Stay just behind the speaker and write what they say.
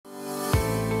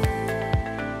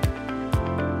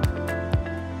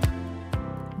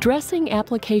Dressing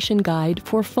Application Guide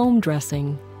for Foam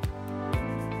Dressing.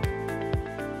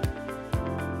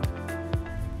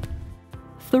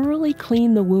 Thoroughly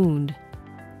clean the wound.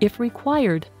 If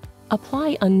required,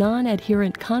 apply a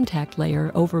non-adherent contact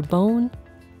layer over bone,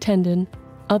 tendon,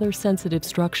 other sensitive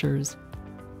structures.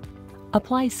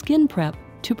 Apply skin prep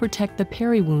to protect the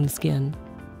peri-wound skin.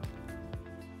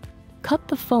 Cut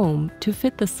the foam to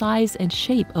fit the size and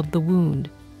shape of the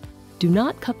wound. Do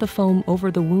not cut the foam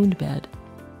over the wound bed.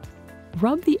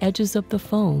 Rub the edges of the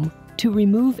foam to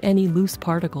remove any loose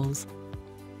particles.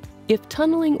 If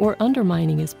tunneling or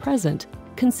undermining is present,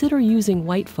 consider using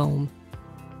white foam.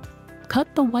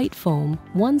 Cut the white foam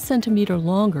 1 centimeter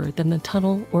longer than the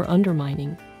tunnel or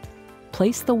undermining.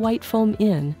 Place the white foam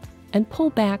in and pull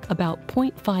back about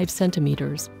 0.5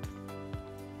 centimeters.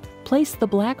 Place the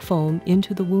black foam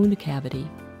into the wound cavity.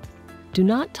 Do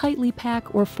not tightly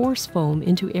pack or force foam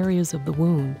into areas of the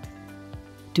wound.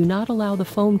 Do not allow the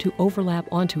foam to overlap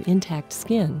onto intact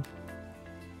skin.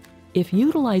 If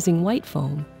utilizing white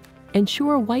foam,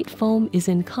 ensure white foam is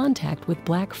in contact with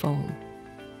black foam.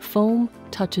 Foam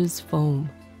touches foam.